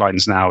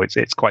pipelines now,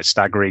 it's quite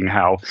staggering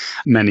how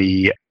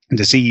many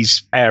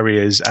disease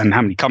areas and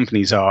how many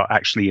companies are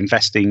actually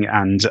investing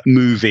and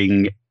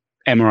moving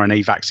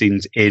mRNA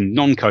vaccines in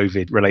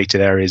non-COVID related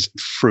areas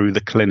through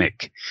the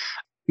clinic.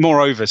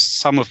 Moreover,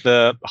 some of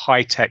the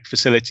high-tech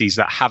facilities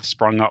that have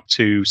sprung up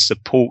to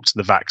support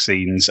the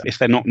vaccines, if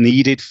they're not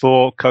needed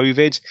for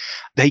COVID,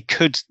 they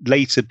could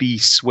later be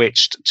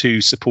switched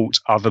to support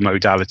other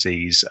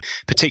modalities,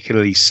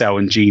 particularly cell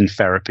and gene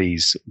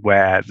therapies,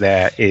 where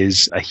there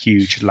is a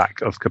huge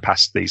lack of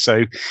capacity.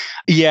 So,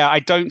 yeah, I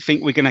don't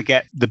think we're going to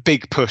get the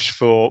big push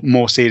for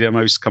more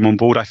CDMOs to come on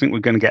board. I think we're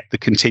going to get the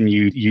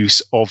continued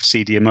use of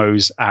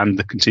CDMOs and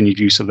the continued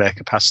use of their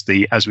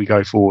capacity as we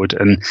go forward.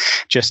 And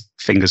just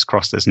fingers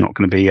crossed there's not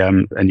going to be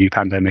a new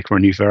pandemic or a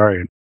new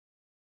variant.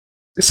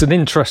 It's an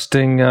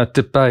interesting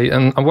debate.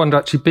 And I wonder,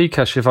 actually,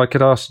 Bikash, if I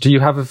could ask, do you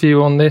have a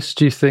view on this?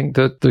 Do you think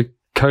that the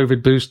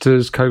COVID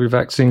boosters, COVID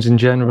vaccines in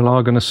general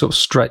are going to sort of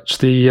stretch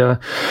the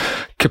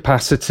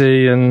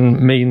capacity and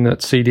mean that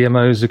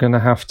CDMOs are going to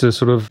have to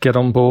sort of get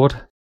on board?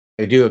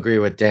 I do agree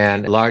with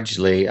Dan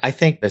largely. I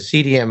think the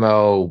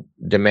CDMO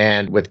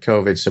demand with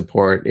COVID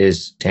support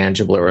is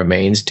tangible. It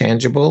remains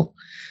tangible.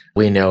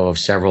 We know of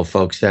several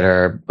folks that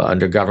are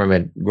under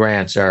government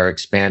grants are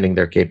expanding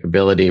their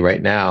capability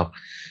right now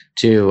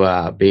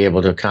to be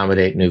able to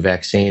accommodate new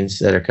vaccines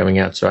that are coming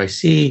out. So I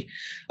see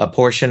a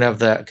portion of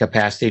the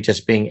capacity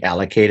just being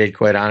allocated,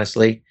 quite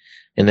honestly,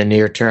 in the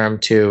near term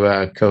to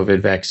COVID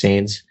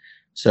vaccines.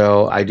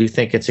 So I do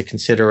think it's a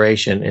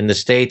consideration. In the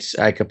States,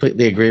 I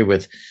completely agree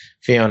with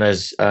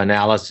Fiona's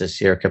analysis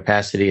here.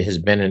 Capacity has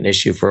been an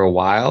issue for a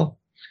while.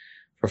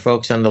 For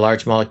folks on the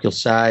large molecule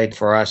side,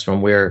 for us,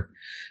 when we're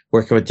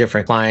working with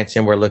different clients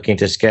and we're looking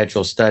to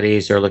schedule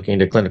studies or looking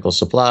to clinical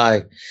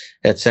supply,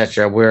 et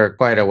cetera, we're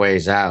quite a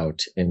ways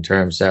out in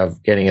terms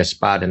of getting a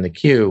spot in the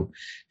queue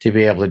to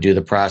be able to do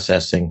the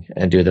processing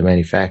and do the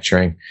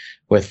manufacturing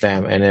with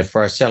them. And if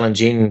for our cell and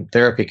gene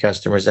therapy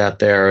customers out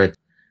there,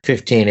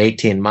 15,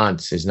 18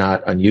 months is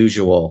not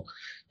unusual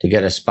to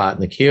get a spot in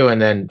the queue.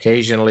 And then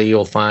occasionally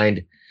you'll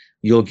find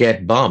you'll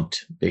get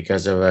bumped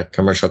because of a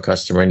commercial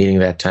customer needing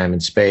that time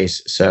and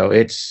space. So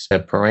it's a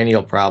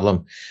perennial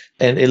problem.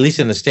 And at least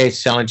in the States,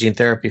 cell and gene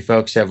therapy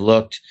folks have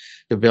looked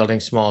to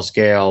building small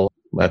scale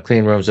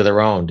clean rooms of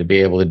their own to be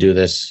able to do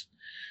this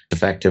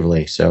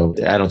effectively. So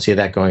I don't see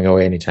that going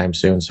away anytime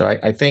soon. So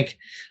I think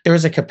there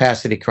is a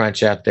capacity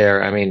crunch out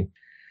there. I mean,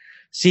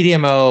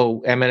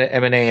 CDMO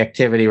M&A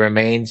activity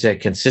remains a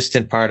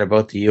consistent part of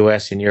both the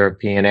US and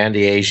European and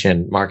the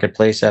Asian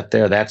marketplace out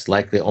there. That's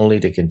likely only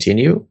to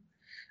continue.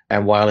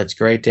 And while it's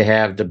great to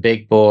have the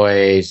big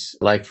boys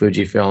like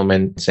Fujifilm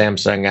and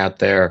Samsung out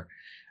there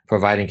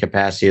providing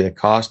capacity, the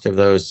cost of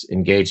those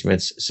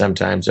engagements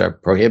sometimes are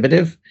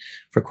prohibitive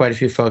for quite a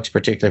few folks,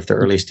 particularly if they're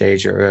early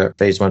stage or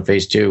phase 1,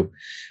 phase 2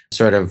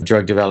 sort of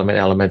drug development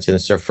elements, and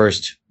it's their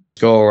first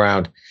go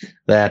around,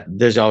 that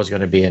there's always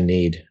going to be a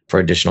need for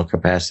additional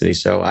capacity.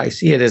 So I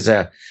see it as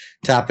a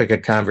topic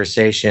of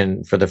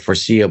conversation for the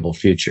foreseeable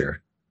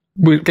future.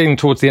 We're getting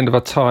towards the end of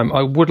our time.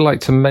 I would like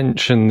to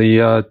mention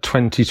the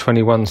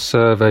 2021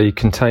 survey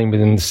contained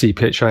within the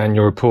CPHI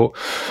annual report.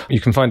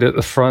 You can find it at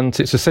the front.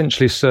 It's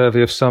essentially a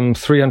survey of some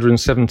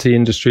 370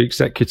 industry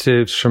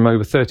executives from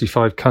over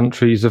 35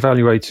 countries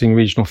evaluating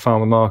regional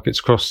pharma markets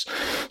across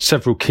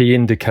several key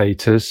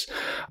indicators.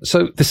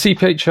 So the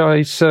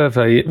CPHI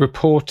survey, it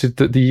reported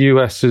that the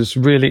US has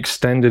really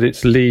extended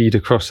its lead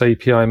across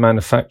API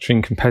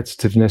manufacturing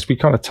competitiveness. We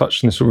kind of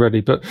touched on this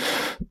already, but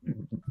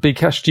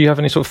Bikash, do you have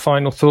any sort of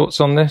final thoughts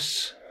on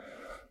this?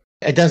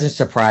 It doesn't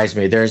surprise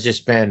me. There's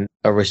just been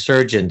a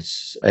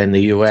resurgence in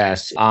the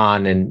U.S.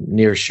 on and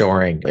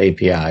nearshoring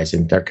APIs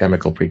and their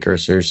chemical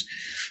precursors.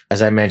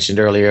 As I mentioned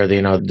earlier,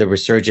 the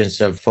resurgence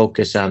of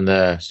focus on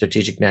the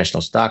strategic national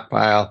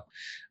stockpile.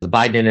 The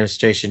Biden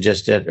administration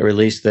just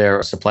released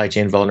their supply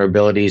chain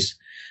vulnerabilities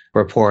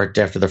report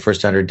after the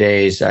first 100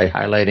 days,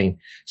 highlighting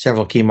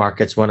several key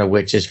markets, one of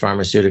which is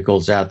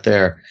pharmaceuticals out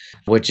there,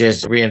 which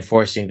is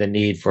reinforcing the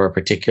need for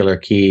particular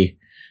key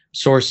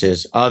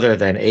sources other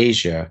than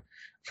Asia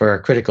for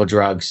critical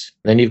drugs.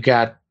 Then you've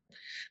got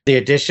the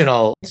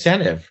additional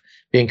incentive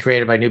being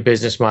created by new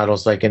business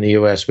models, like in the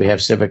US, we have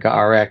Civica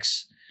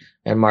RX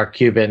and Mark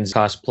Cuban's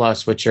Cost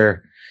Plus, which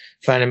are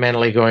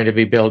fundamentally going to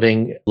be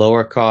building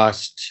lower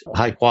cost,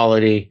 high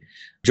quality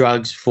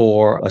drugs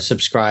for a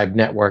subscribed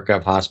network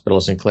of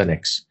hospitals and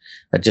clinics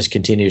that just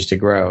continues to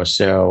grow.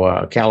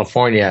 So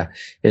California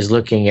is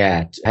looking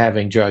at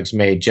having drugs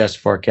made just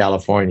for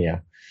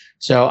California.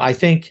 So I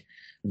think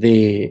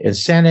the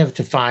incentive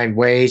to find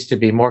ways to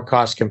be more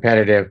cost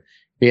competitive,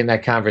 be in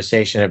that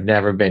conversation, have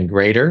never been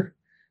greater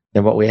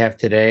than what we have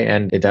today.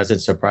 And it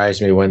doesn't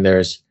surprise me when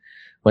there's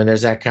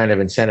that kind of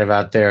incentive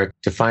out there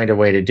to find a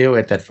way to do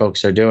it, that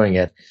folks are doing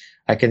it.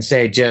 I can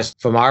say just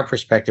from our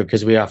perspective,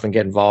 because we often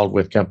get involved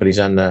with companies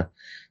on the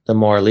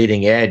more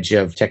leading edge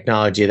of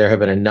technology, there have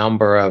been a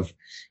number of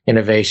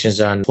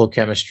innovations on flow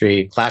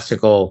chemistry,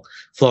 classical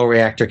flow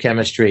reactor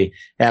chemistry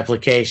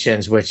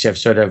applications, which have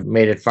sort of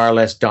made it far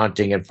less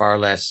daunting and far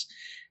less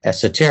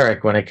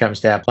esoteric when it comes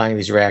to applying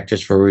these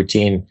reactors for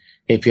routine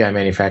API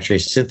manufacturing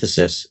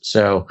synthesis.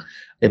 So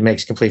it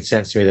makes complete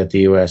sense to me that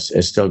the U.S.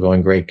 is still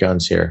going great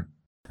guns here.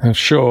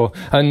 Sure.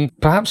 And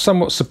perhaps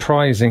somewhat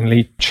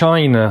surprisingly,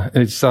 China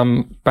is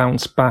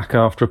bounced back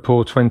after a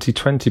poor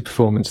 2020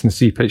 performance in the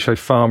CPHI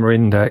Pharma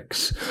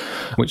Index,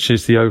 which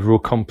is the overall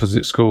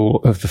composite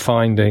score of the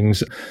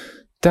findings.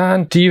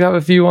 Dan, do you have a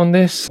view on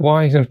this?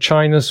 Why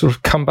China's sort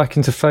of come back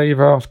into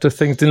favour after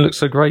things didn't look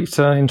so great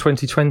in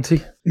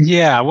 2020?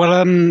 Yeah,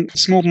 well,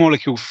 small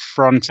molecule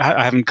front,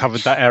 I haven't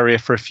covered that area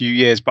for a few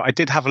years, but I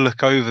did have a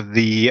look over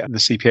the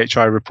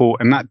CPHI report,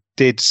 and that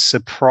did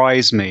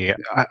surprise me.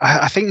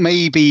 I think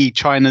maybe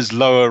China's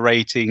lower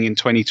rating in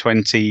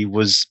 2020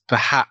 was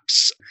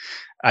perhaps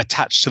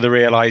attached to the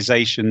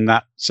realization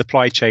that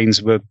supply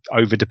chains were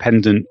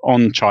over-dependent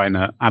on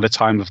China at a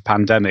time of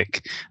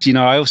pandemic.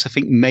 I also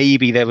think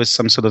maybe there was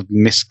some sort of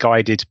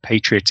misguided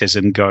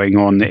patriotism going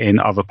on in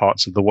other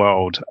parts of the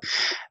world.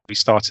 We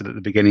started at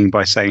the beginning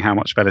by saying how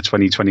much better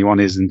 2021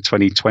 is than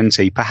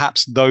 2020.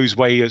 Perhaps those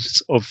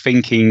ways of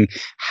thinking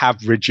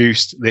have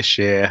reduced this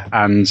year,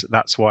 and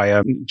that's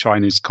why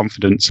China's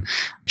confidence,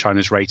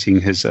 China's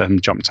rating has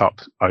jumped up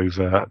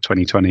over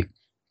 2020.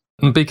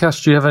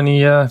 Bikash, do you have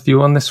any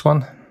view on this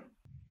one?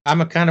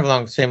 I'm kind of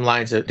along the same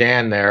lines as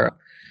Dan there.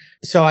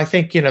 So I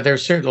think,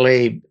 there's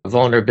certainly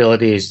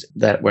vulnerabilities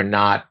that were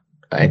not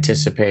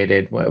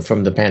anticipated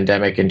from the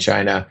pandemic in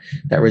China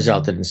that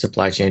resulted in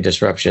supply chain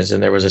disruptions.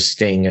 And there was a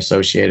sting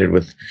associated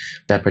with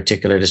that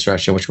particular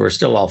disruption, which we're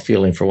still all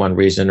feeling for one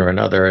reason or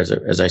another.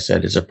 As I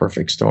said, it's a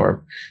perfect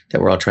storm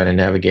that we're all trying to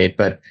navigate.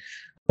 But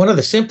one of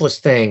the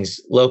simplest things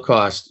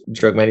low-cost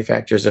drug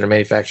manufacturers that are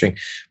manufacturing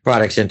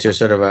products into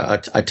sort of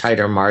a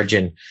tighter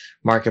margin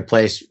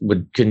marketplace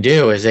can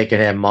do is they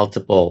can have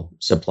multiple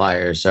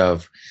suppliers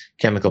of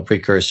chemical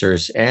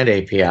precursors and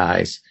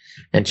APIs.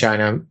 And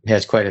China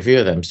has quite a few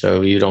of them, so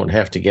you don't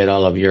have to get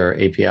all of your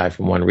API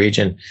from one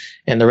region.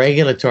 And the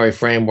regulatory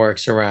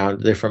frameworks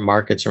around different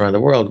markets around the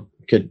world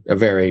could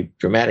vary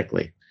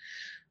dramatically.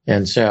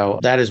 And so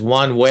that is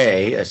one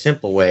way, a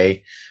simple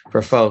way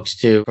for folks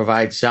to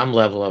provide some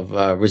level of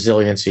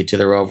resiliency to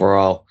their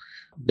overall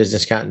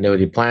business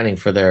continuity planning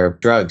for their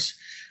drugs.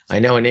 I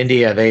know in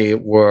India, they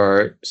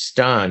were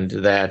stunned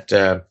that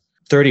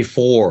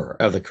 34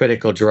 of the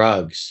critical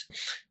drugs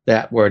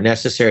that were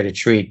necessary to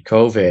treat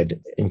COVID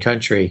in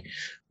country,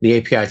 the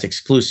APIs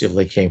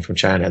exclusively came from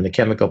China, and the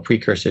chemical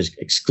precursors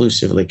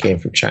exclusively came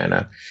from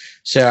China.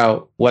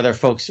 So whether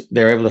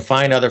they're able to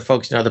find other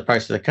folks in other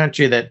parts of the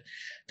country that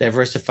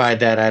diversified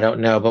that, I don't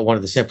know. But one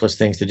of the simplest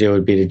things to do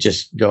would be to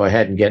just go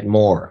ahead and get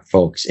more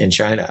folks in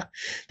China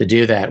to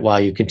do that while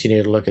you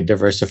continue to look at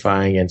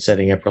diversifying and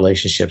setting up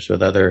relationships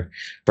with other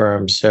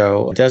firms.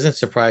 So it doesn't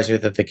surprise me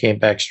that they came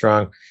back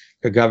strong.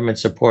 Their government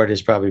support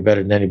is probably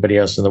better than anybody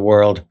else in the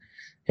world.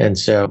 And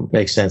so it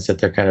makes sense that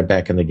they're kind of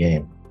back in the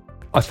game.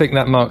 I think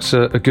that marks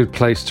a good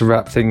place to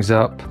wrap things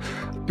up.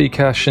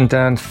 Bikash and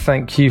Dan,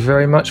 thank you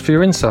very much for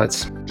your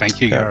insights.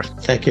 Thank you, Gareth.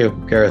 Thank you,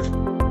 Gareth.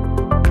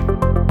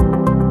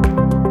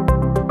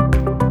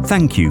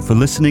 Thank you for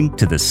listening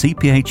to the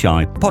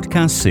CPHI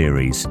podcast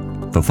series.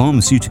 For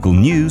pharmaceutical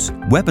news,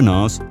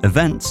 webinars,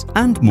 events,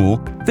 and more,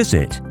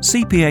 visit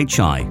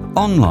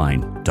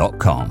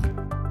cphionline.com.